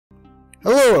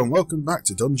Hello and welcome back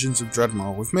to Dungeons of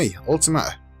Dredmor with me,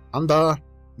 Ultimata, and our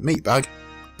meatbag,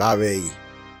 Barry.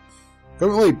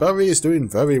 Currently, Barry is doing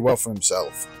very well for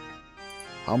himself.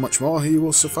 How much more he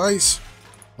will suffice?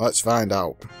 Let's find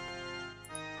out.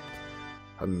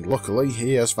 And luckily,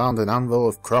 he has found an anvil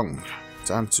of Krong.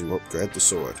 Time to upgrade the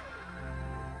sword.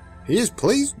 He is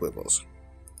pleased with us.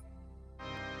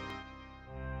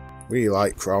 We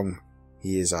like Krong.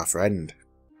 He is our friend.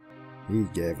 He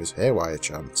gave us haywire a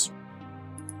chance.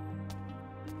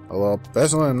 Although,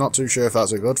 personally, I'm not too sure if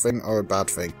that's a good thing or a bad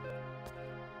thing.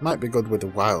 Might be good with the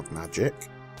wild magic,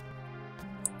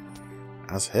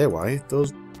 as haywire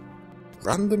does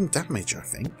random damage, I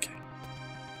think.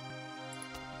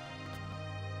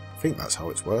 I think that's how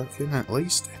it's working, at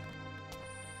least.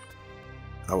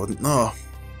 I wouldn't know.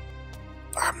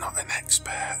 I'm not an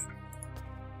expert.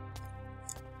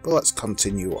 But let's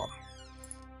continue on.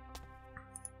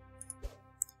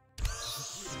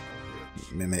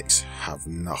 Mimics have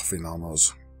nothing on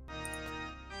us.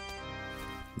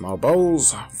 More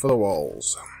balls for the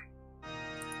walls.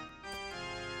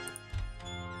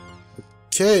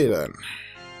 Okay then.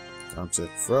 Time to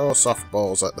throw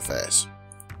softballs at the face.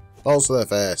 Balls to their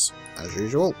face, as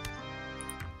usual.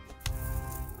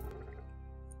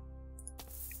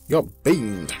 You're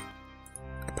beamed,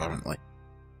 apparently.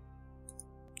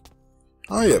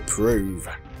 I approve.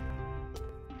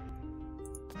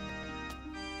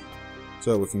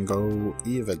 So we can go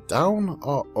either down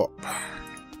or up. I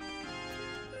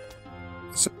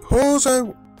suppose I...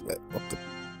 Wait, what the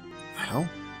hell?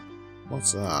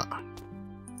 What's that?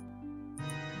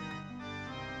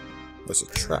 There's a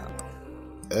trap.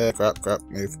 Crap,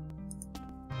 move.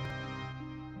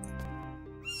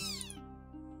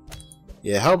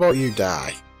 Yeah, how about you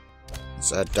die? I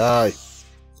said die.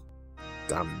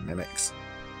 Damn mimics.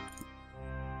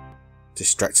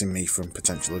 Distracting me from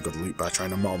potentially good loot by trying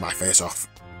to maul my face off.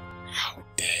 How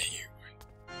dare you?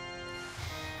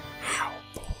 How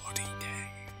bloody dare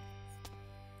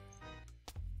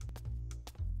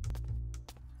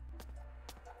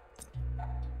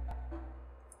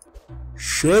you?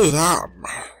 Shazam!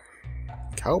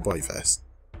 Cowboy vest.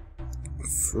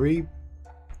 3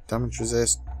 damage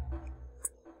resist,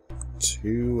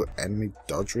 2 enemy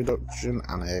dodge reduction,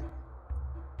 and a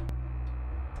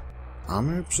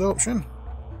armor absorption?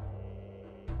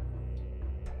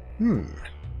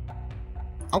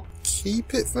 I'll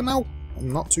keep it for now.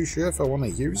 I'm not too sure if I want to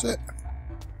use it.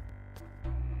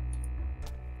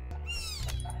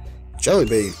 Jelly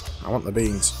bean. I want the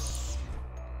beans.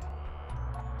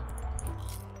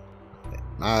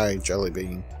 My jelly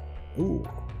bean. Ooh.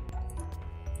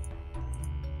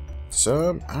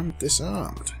 Disarm and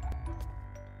disarmed.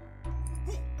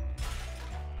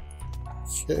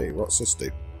 Okay, what's this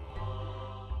do?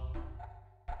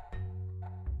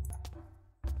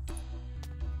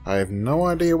 I have no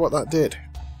idea what that did.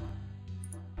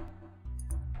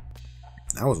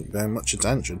 I wasn't paying much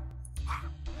attention.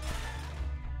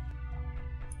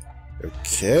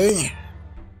 Okay.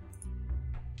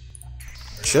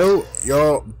 Chill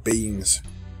your beans.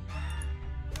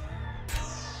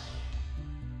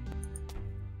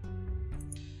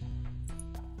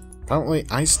 Apparently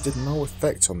ice did no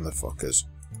effect on the fuckers.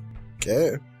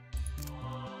 Okay.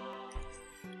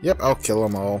 Yep, I'll kill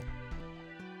them all.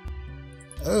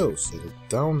 Oh, so they're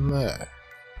down there.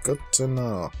 Good to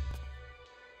know.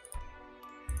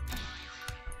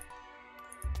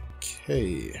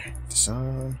 Okay,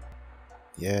 disarm.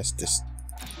 Yes, this.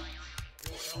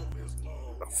 Oh,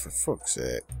 for fuck's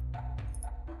sake.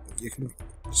 You can.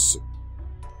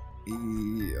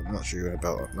 I'm not sure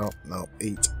about it. No,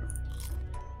 eat.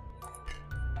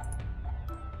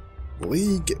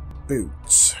 League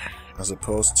boots, as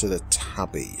opposed to the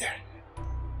tabby.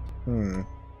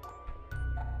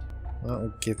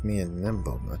 That'll give me a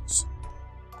nimbleness.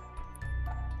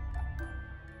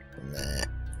 Nah.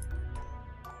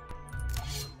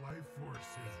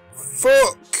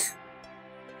 Fuck!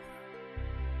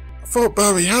 I thought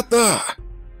Barry had that!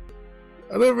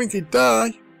 I don't think he'd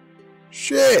die.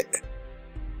 Shit!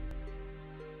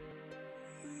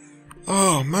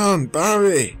 Oh man,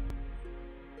 Barry!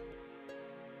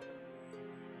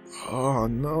 Oh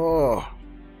no!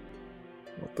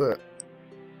 What the...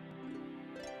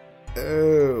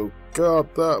 Oh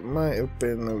god, that might have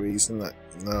been the reason that...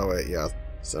 No wait, yeah,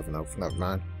 7 health, never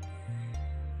mind.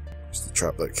 It's the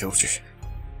trap that killed you.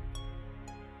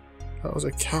 That was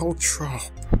a caltrop.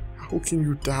 How can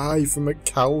you die from a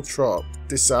caltrop?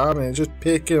 Disarming, just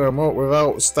picking them up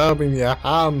without stabbing your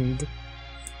hand.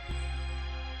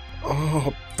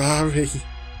 Oh, Barry.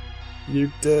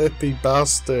 You dirty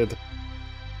bastard.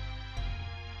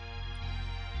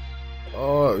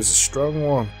 Oh, it was a strong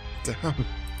one. Damn.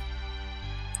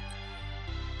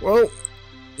 Well,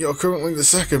 you're currently the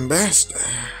second best.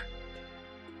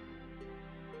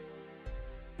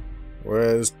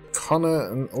 Whereas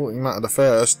Connor and Ultimata the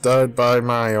first died by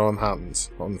my own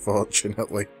hands,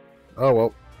 unfortunately. Oh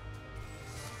well.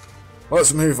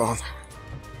 Let's move on.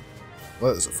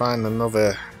 Let's find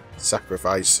another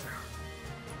sacrifice.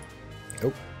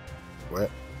 Oh, wait.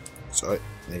 Sorry,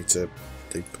 need to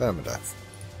do permadeath.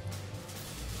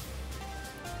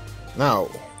 Now,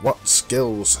 what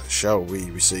skills shall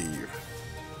we receive?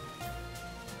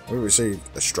 We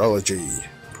received Astrology,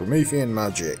 Promethean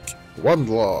Magic, Wand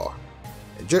Law,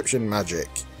 Egyptian Magic,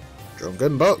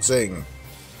 Drunken Boxing,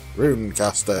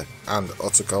 Runecaster, and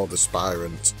Uttercold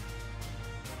Aspirant.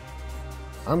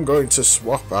 I'm going to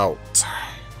swap out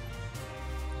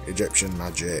Egyptian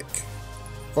Magic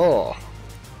for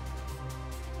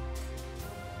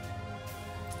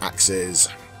axes,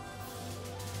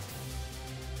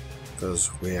 because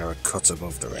we are a cut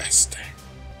above the rest.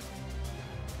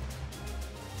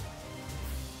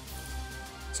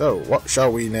 So, what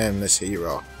shall we name this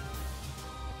hero?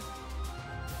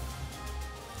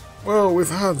 Well, we've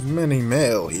had many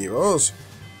male heroes.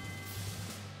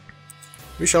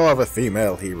 We shall have a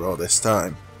female hero this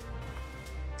time.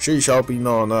 She shall be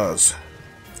known as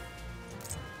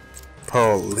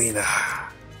Paulina.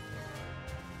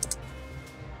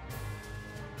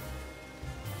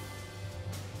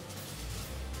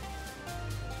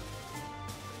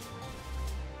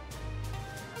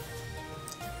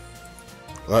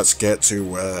 Let's get to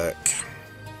work.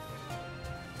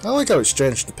 I like how it's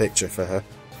changed the picture for her.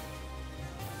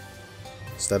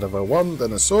 Instead of a wand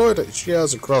and a sword, she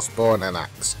has a crossbow and an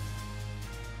axe.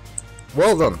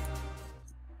 Well done.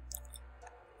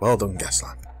 Well done,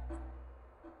 Gaslamp.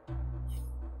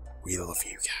 We love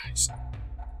you guys.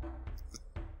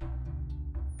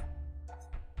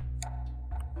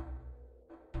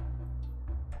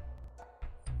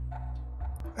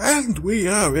 And we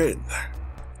are in.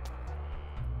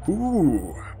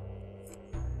 Ooh.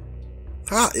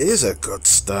 That is a good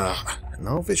start. An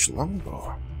elvish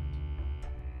longbow.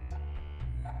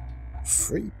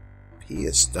 3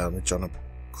 pierce damage on a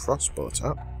crossbow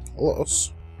tap,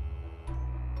 plus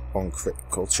 1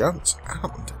 critical chance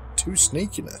and 2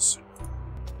 sneakiness.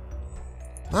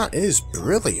 That is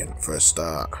brilliant for a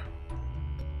start.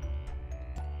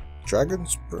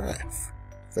 Dragon's Breath.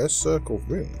 First circle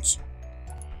runes.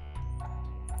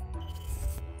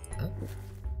 Oh.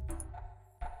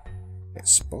 It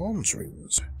spawns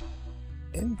runes.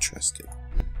 Interesting.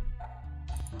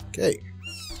 Okay.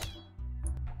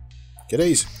 Get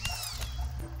easy.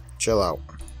 Chill out.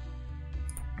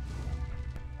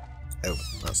 Oh,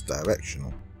 that's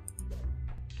directional.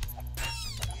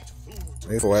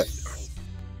 Move away.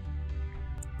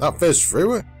 That fizzed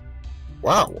through it?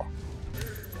 Wow.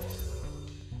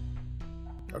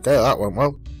 Okay, that went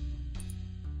well.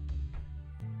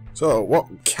 So, what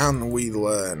can we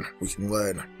learn? We can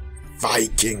learn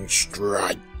Viking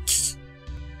Strike.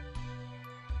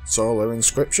 Solar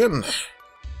Inscription.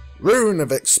 Rune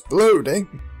of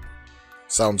Exploding.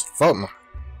 Sounds fun.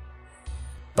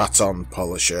 Baton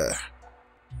Polisher.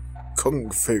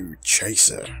 Kung Fu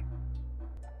Chaser.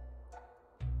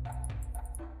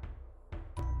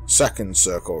 Second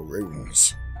Circle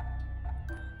Runes.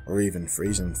 Or even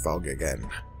Freezing Fog again.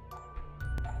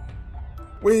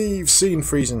 We've seen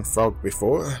Freezing Fog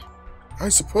before. I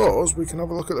suppose we can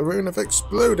have a look at the Rune of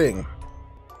Exploding.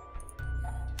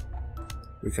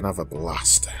 We can have a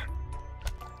blast.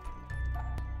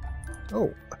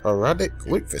 Oh, Heradic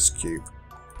Lutefisk Cube.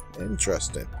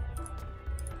 Interesting.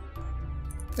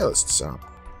 Yeah, let's disarm.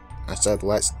 I said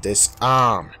let's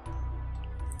disarm.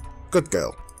 Good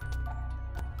girl.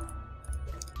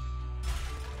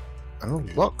 And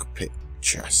a lockpick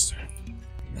chest.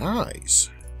 Nice.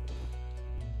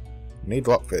 Need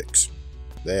lockpicks.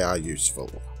 They are useful.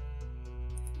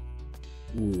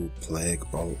 Ooh, Plague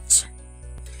Bolt.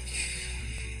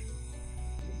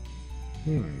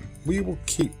 We will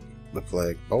keep the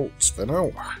Plague Bolts for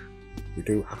now. We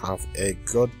do have a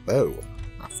good bow,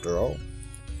 after all.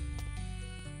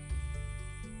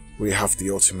 We have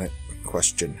the ultimate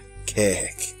question.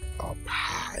 Cake or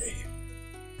pie?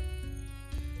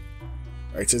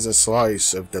 It is a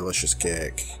slice of delicious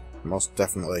cake. Most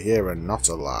definitely here and not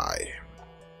a lie.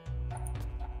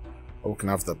 Or we can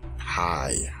have the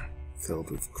pie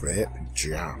filled with grape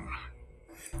jam.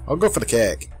 I'll go for the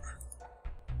cake.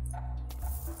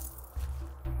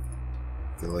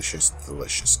 Delicious,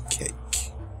 delicious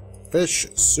cake. Fish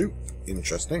soup.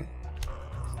 Interesting.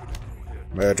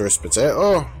 Murderous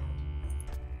potato.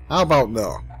 How about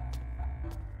no?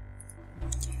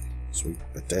 Sweet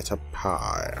potato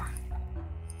pie.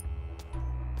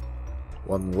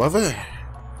 One lever.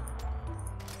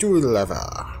 Two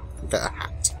lever. Get a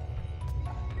hat.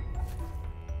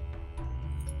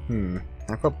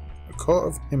 I've got a coat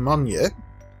of Himonia,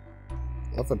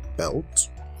 leather belt,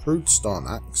 crude stone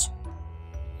axe,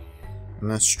 and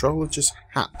an astrologer's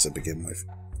hat to begin with.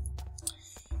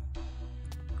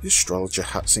 The astrologer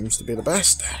hat seems to be the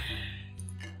best.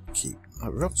 Keep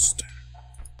that rust.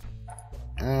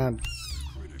 And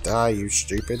die, you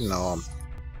stupid gnome.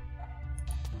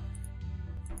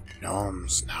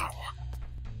 Gnomes now.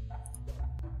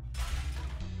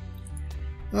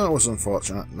 That was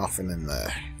unfortunate, nothing in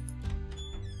there.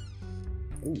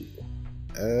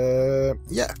 Ooh.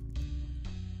 Yeah.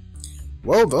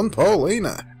 Well done,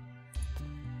 Paulina.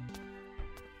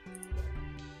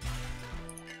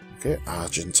 Okay,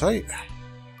 Argentite.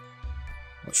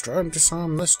 Let's try and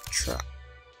disarm this trap.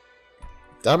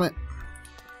 Damn it.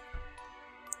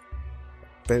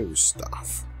 Bow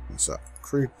staff. What's that?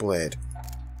 Crude blade.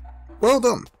 Well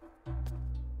done.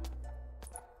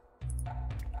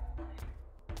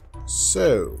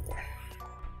 So,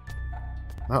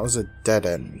 that was a dead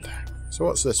end. So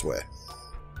what's this way?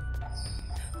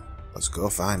 Let's go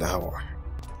find out.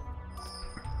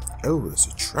 Oh, there's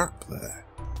a trap there.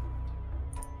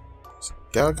 Is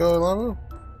it gargoyle arrow?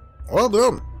 Well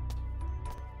done.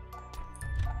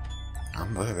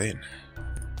 And we're in.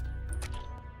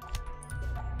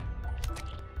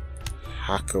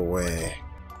 Hack away.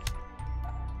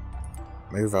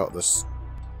 Move out this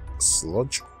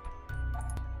sludge.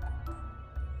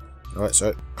 Right,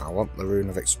 so I want the rune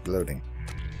of exploding.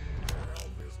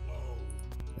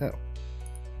 Oh.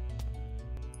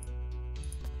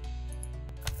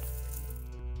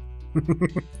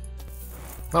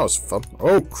 That was fun.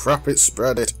 Oh crap, it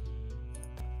spread it.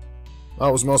 That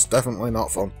was most definitely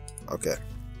not fun. Okay.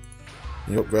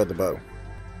 You upgrade the bow.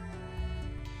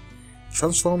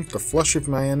 Transform the flesh of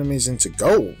my enemies into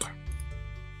gold.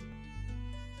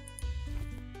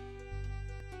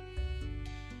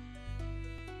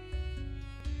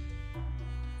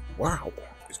 Wow,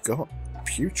 it's got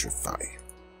putrefy.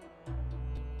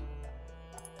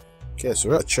 Okay, so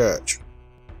we're at a church.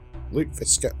 Luke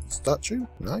Fitzgerald statue,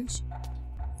 nice.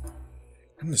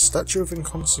 And the statue of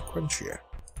Inconsequentia.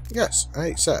 Yes, I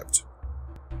accept.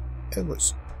 It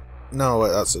was... No,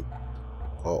 wait, that's a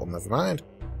portal, never mind.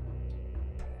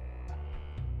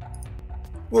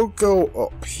 We'll go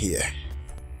up here.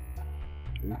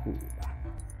 Ooh.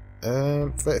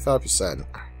 35%.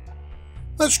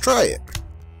 Let's try it.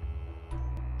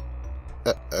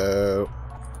 Uh-oh.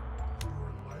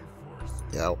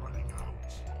 Yeah.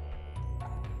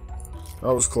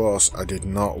 That was close. I did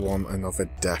not want another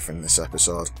death in this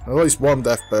episode. At least one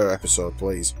death per episode,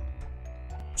 please.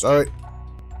 Sorry.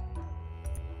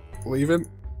 Leaving.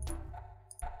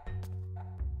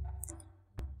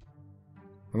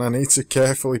 And I need to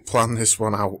carefully plan this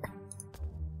one out.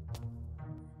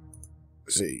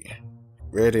 See.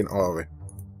 Radiant Aura.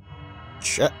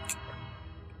 Check.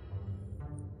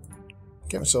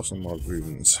 Get myself some more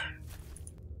runes.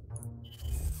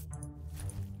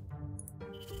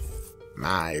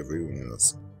 My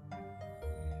runes.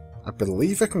 I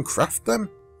believe I can craft them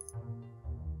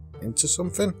into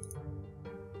something.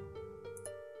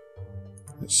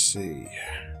 Let's see.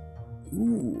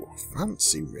 Ooh,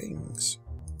 fancy rings.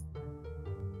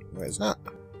 Where's that?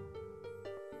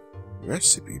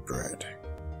 Recipe bread.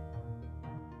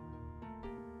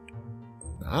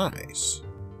 Nice.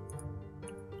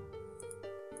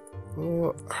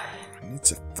 But I need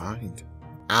to find...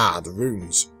 Ah, the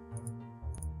runes.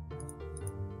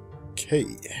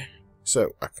 Okay.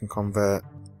 So, I can convert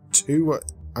 2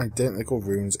 identical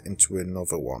runes into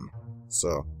another one.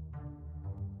 So...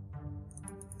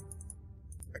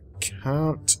 I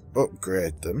can't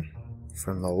upgrade them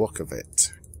from the look of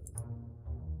it.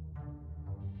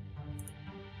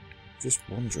 Just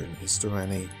wondering, is there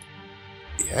any...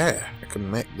 Yeah, I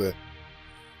can make the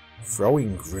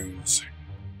throwing runes.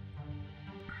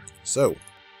 So,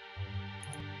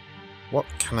 what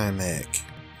can I make?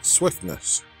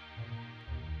 Swiftness.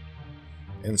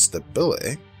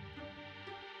 Instability.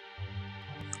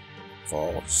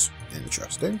 Force.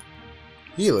 Interesting.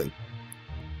 Healing.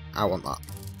 I want that.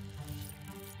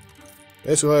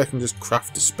 Basically, I can just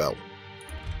craft a spell.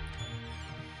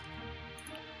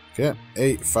 Okay,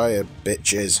 8 fire,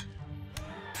 bitches.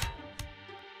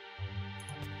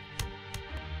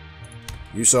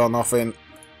 You saw nothing.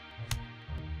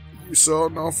 You saw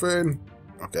nothing.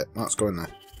 Okay, let's go in there.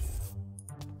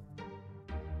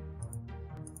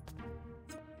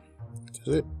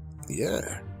 Does it?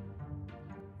 Yeah.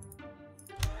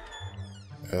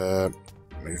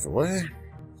 Move away.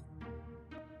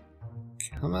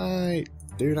 Can I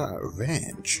do that at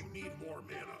range?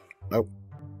 Nope.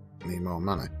 Need more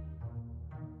mana.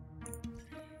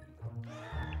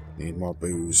 Need more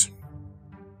booze.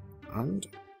 And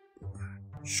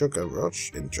sugar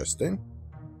rush. Interesting.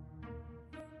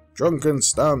 Drunken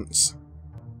stance.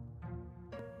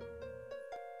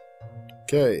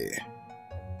 Okay.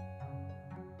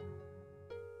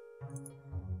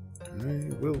 I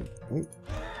will... Oh, leave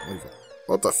it.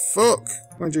 What the fuck?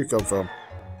 Where'd you come from?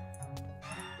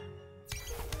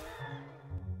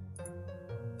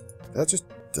 Did I just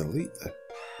delete it?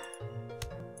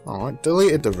 Oh, I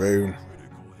deleted the rune.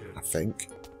 I think.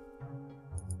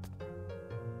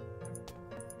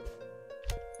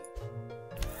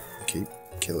 Keep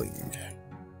killing.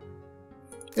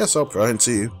 Yes, I'll try and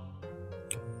see you.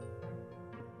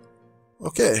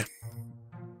 Okay.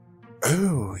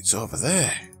 Oh, it's over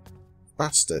there.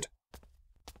 Bastard.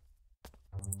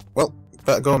 Well,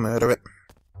 better go murder it.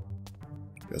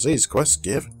 Because these quests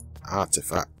give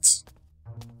artifacts.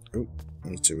 Oh,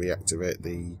 need to reactivate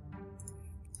the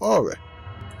aura.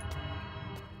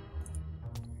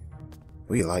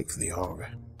 We like the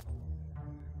aura.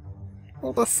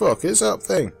 What the fuck is that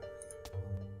thing?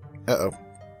 Uh-oh.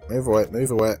 Move away,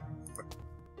 move away.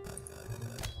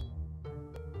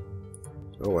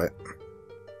 Go away.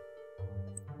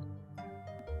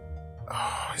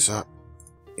 Oh, is that...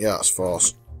 Yeah, that's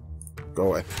force. Go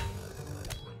away.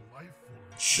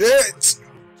 Shit!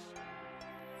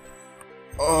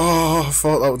 Oh, I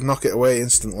thought that would knock it away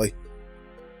instantly.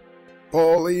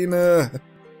 Paulina!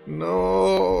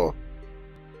 No!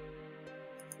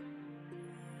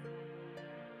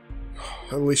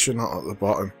 At least you're not at the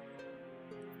bottom.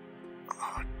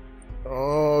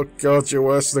 Oh god, you're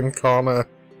worse than Connor.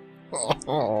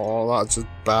 Oh, that's just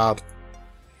bad.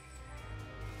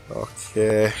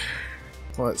 Okay.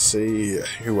 Let's see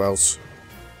who else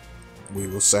we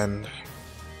will send.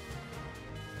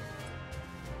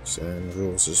 Same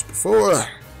rules as before.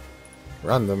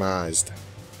 Randomized.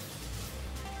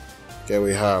 Okay,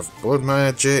 we have Blood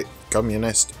Magic,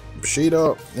 Communist,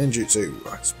 Bushido, Ninjutsu,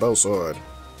 Spellsword,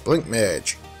 Blink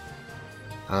Mage,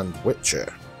 and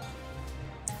Witcher.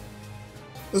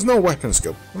 There's no weapon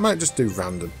skill. I might just do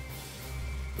random.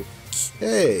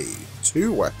 Okay,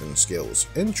 2 weapon skills.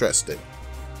 Interesting.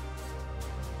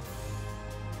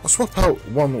 I'll swap out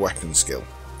 1 weapon skill.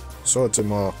 Swords are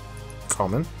more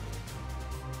common.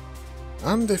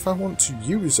 And if I want to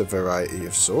use a variety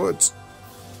of swords,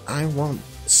 I want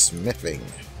smithing.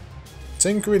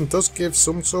 Tinkering does give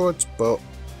some swords, but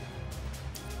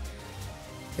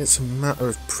it's a matter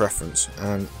of preference.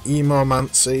 And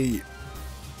Emomancy,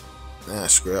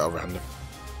 screw it, I'll random.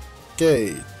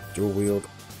 Okay, dual wield.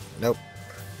 Nope.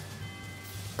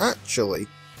 Actually, you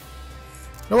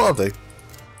know what I'll do?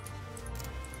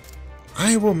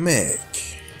 I will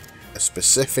make a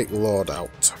specific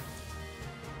loadout.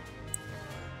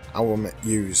 I will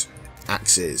use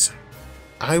axes.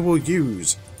 I will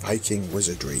use Viking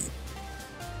Wizzardry.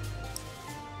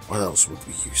 What else would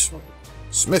be useful?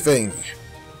 Smithing!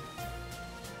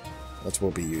 That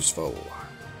will be useful.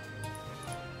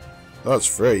 That's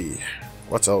free.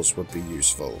 What else would be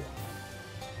useful?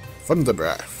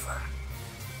 Thunderbreath.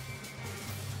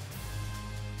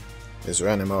 Is there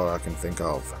any more I can think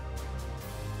of?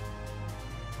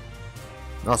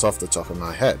 Not off the top of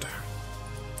my head.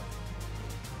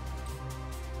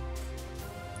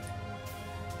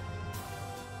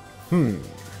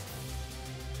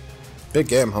 Big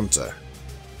Game Hunter.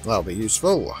 That'll be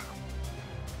useful.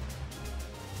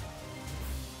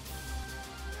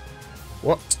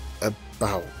 What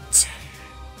about...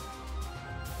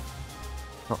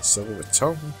 Not Silver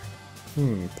Tongue?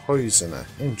 Poisoner.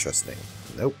 Interesting.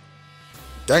 Nope.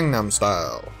 Gangnam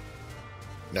Style.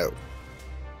 No.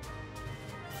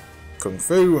 Kung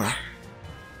Fu.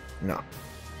 No.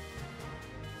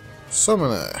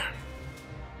 Summoner.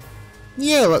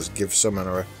 Yeah, let's give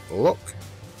Summoner a look.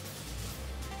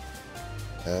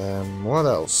 What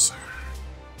else?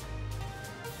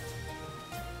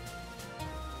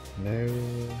 No.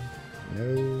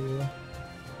 No.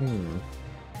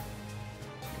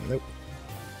 Nope.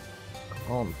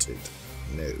 Haunted.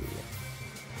 No. It'd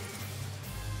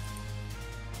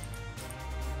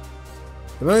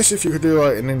be nice if you could do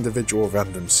like an individual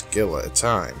random skill at a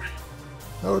time.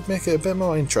 That would make it a bit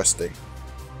more interesting.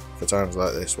 For times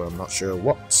like this where I'm not sure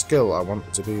what skill I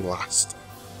want to do last.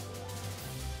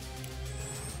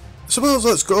 Suppose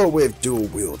let's go with dual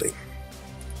wielding.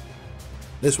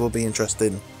 This will be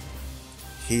interesting.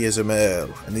 He is a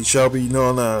male, and he shall be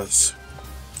known as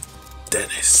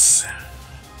Dennis.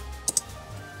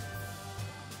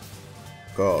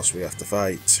 Of course, we have to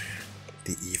fight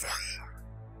the evil.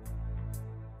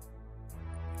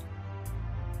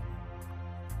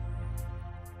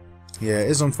 Yeah,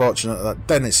 it is unfortunate that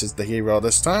Dennis is the hero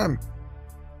this time.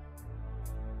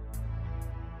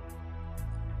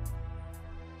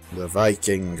 The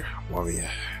Viking warrior.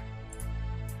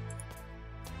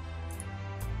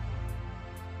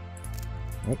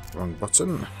 Oh, wrong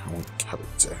button. I want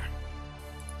character.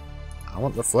 I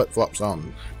want the flip-flops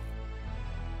on.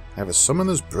 I have a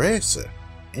summoner's bracer.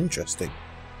 Interesting.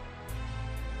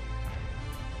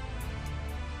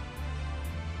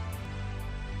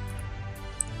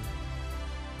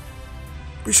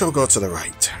 We shall go to the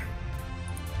right.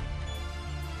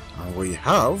 And we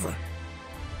have...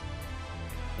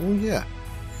 oh yeah.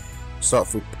 Start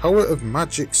off with Power of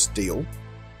Magic Steel.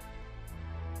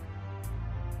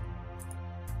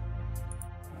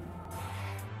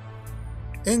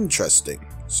 Interesting.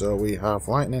 So we have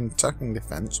lightning, attacking,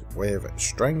 defense with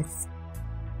strength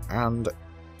and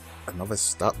another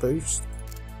stat boost.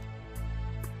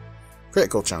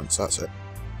 Critical chance, that's it.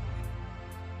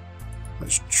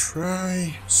 Let's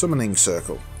try summoning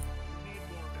circle.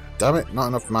 Damn it, not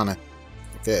enough mana.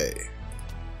 Okay.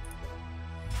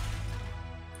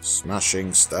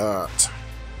 Smashing start.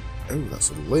 Oh,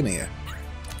 that's a linear.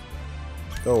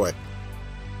 Go away.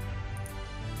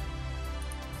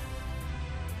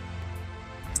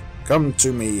 Come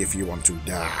to me if you want to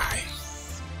die.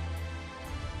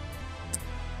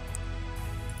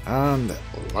 And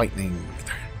lightning.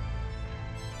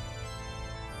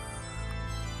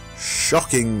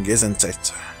 Shocking, isn't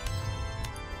it?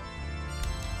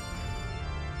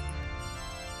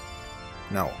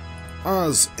 Now,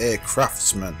 as a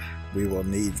craftsman, we will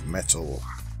need metal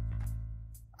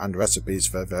and recipes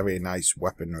for very nice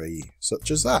weaponry,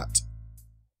 such as that.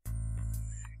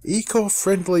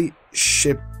 Eco-friendly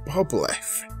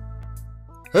Shibboleth.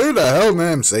 Who the hell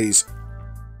names these?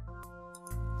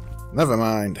 Never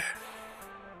mind.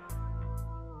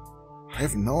 I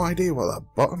have no idea what that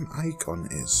bottom icon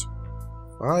is.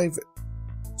 5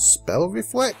 spell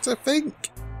reflect, I think?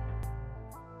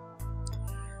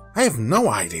 I have no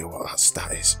idea what that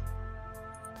stat is.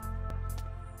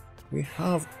 We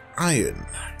have iron.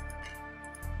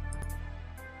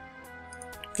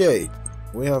 Okay,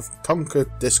 we have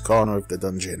conquered this corner of the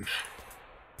dungeon.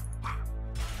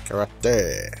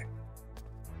 Karate.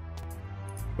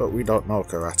 But we don't know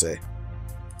karate.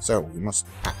 So we must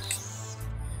hack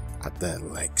at their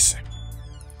legs.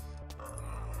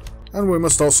 And we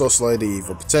must also slay the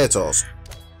evil potatoes.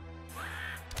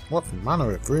 What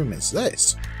manner of room is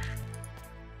this?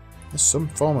 There's some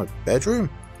form of bedroom?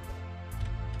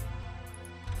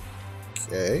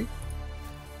 Okay.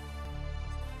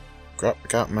 Crap, I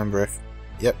can't remember if...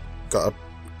 Yep, got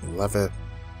a leather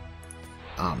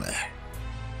armor.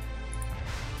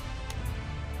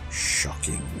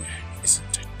 Shocking,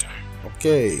 isn't it?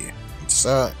 Okay, let's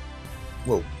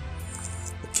whoa.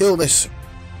 Kill this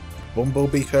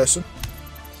bumblebee person.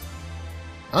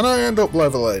 And I end up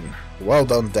leveling. Well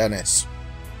done, Dennis.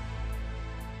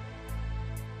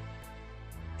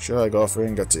 Should I go for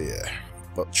Ingatir?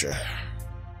 Butcher.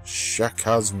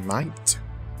 Shaka's Might?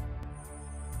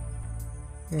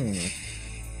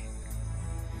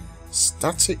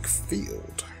 Static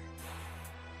Field.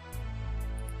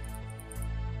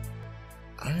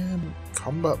 I am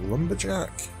Combat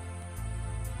Lumberjack.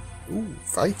 Ooh,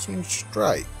 Viking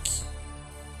Strike.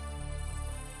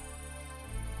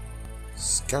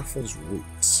 Scaffold's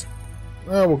Roots.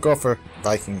 Well, we'll go for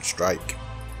Viking Strike.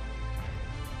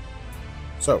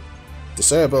 So,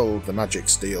 disable the magic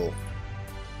steel.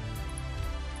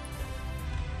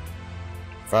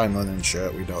 Fine linen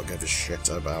shirt we don't give a shit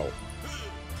about.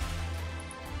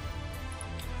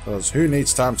 Because who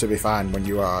needs time to be fine when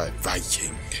you are a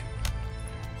Viking?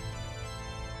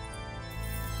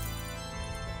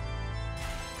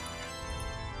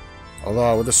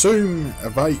 Although I would assume a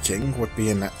Viking would be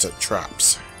inept at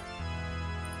traps.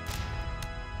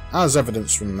 As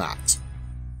evidence from that.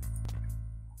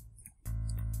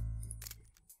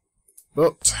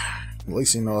 But at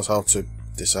least he knows how to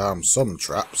disarm some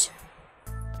traps.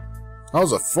 I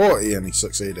was a 40 and he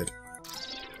succeeded.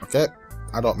 Okay,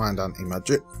 I don't mind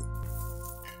anti-magic.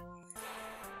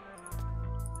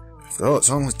 Though it's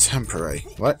only temporary.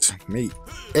 Let me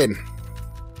in.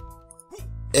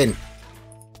 In.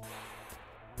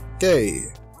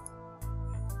 Okay.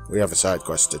 We have a side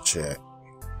quest to check.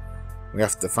 We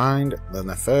have to find the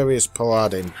nefarious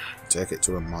paladin and take it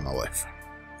to a monolith.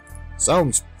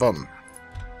 Sounds fun.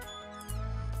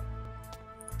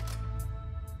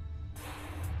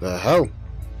 The hell?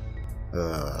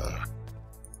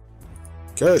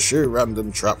 Curse you,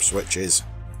 random trap switches.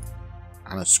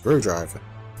 And a screwdriver.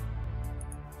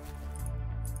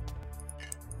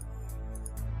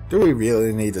 Do we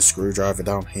really need a screwdriver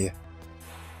down here?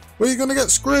 Where are you gonna get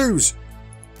screws?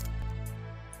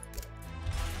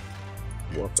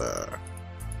 Water.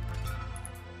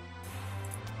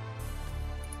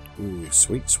 Ooh,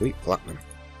 sweet, sweet platinum.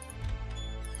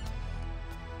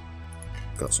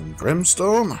 Got some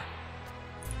brimstone.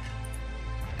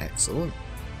 Excellent.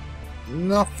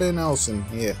 Nothing else in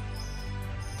here.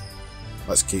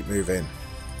 Let's keep moving.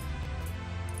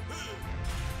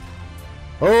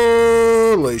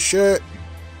 Holy shit!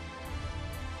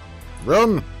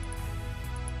 Run!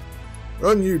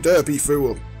 Run, you derpy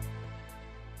fool!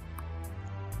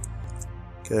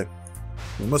 Okay.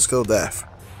 We must kill death.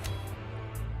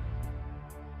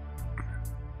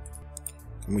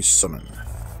 Can we summon?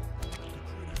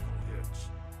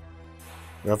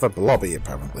 We have a blobby,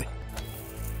 apparently.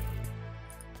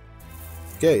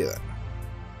 Okay, then.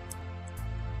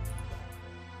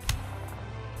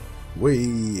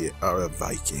 We are a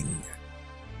Viking.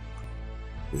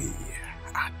 We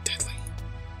are deadly.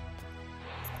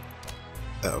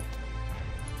 Oh.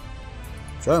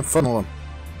 Try and funnel them.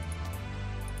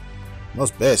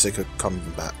 Most basic of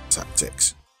combat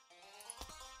tactics.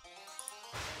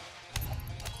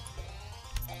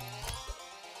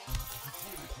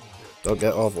 Don't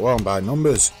get overwhelmed by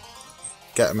numbers.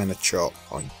 Get them in a choke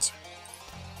point.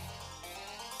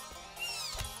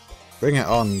 Bring it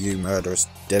on, you murderous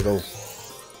diggle.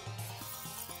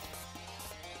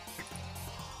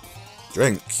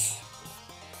 Drink.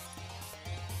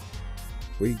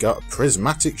 We got a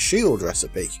prismatic shield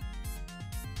recipe.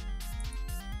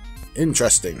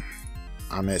 Interesting.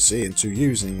 I may see into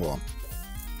using one.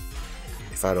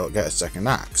 If I don't get a second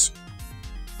axe.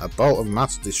 A bolt of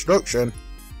mass destruction.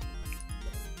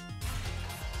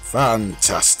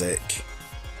 Fantastic.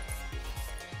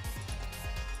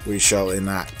 We shall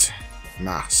enact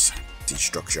mass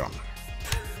destruction.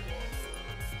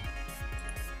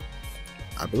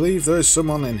 I believe there is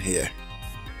someone in here.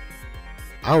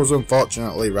 I was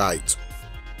unfortunately right.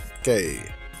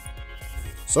 Okay.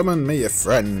 Summon me a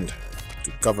friend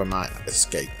to cover my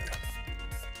escape.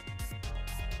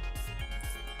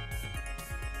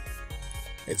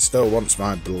 It still wants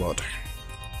my blood.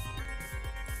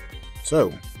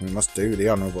 So, we must do the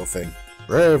honourable thing.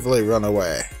 Bravely run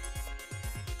away.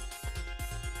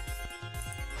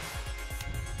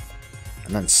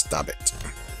 And then stab it.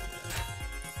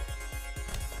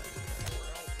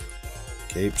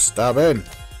 Keep stabbing.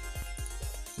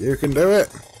 You can do it.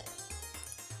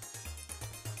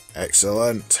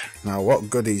 Excellent. Now what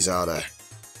goodies are there?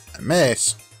 A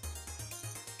mace.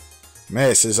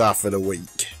 Maces are for the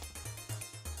weak.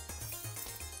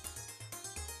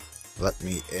 Let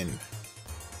me in.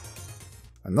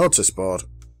 A notice board.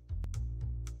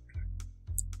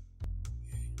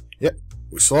 Yep,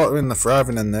 we're slaughtering the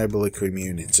thriving and neighbourly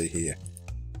community here.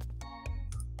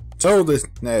 Tell the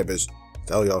neighbours,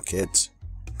 tell your kids,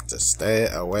 to stay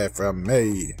away from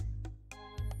me.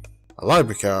 A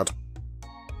library card.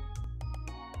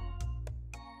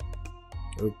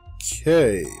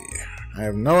 Okay, I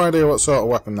have no idea what sort of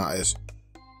weapon that is.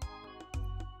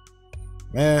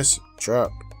 Mace, trap,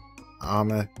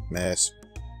 armour, mace,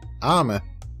 armour.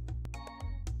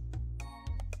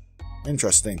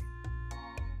 Interesting.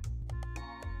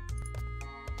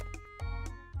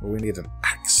 Well, we need an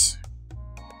axe.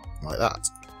 Like that.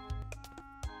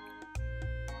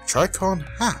 A tricorn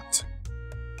hat.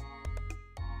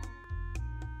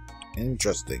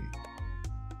 Interesting.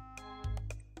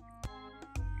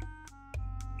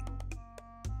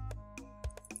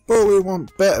 But we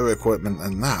want better equipment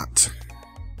than that.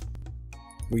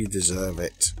 We deserve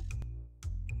it.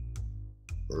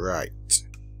 Right.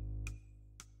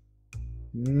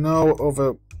 No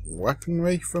other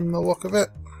weaponry from the look of it.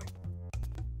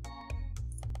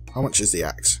 How much is the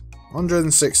axe?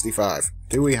 165.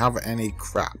 Do we have any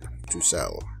crap to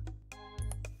sell?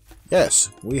 Yes,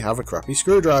 we have a crappy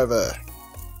screwdriver.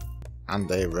 And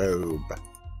a robe.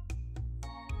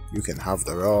 You can have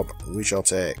the robe. We shall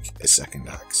take a second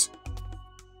axe.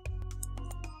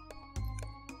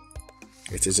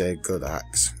 It is a good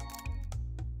axe.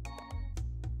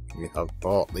 We have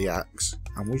bought the axe,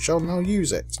 and we shall now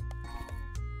use it.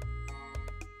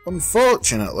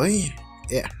 Unfortunately,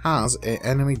 it has an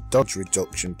enemy dodge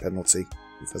reduction penalty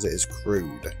because it is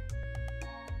crude.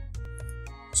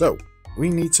 So, we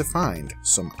need to find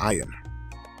some iron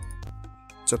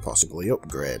to possibly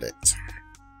upgrade it.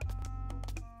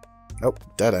 Nope,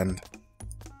 dead end.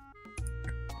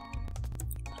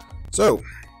 So,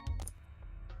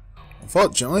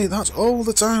 unfortunately, that's all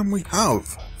the time we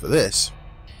have for this.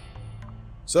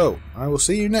 So, I will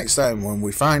see you next time when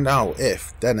we find out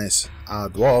if Dennis, our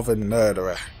dwarven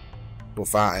murderer, will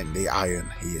find the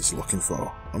iron he is looking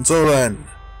for. Until then,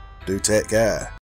 do take care.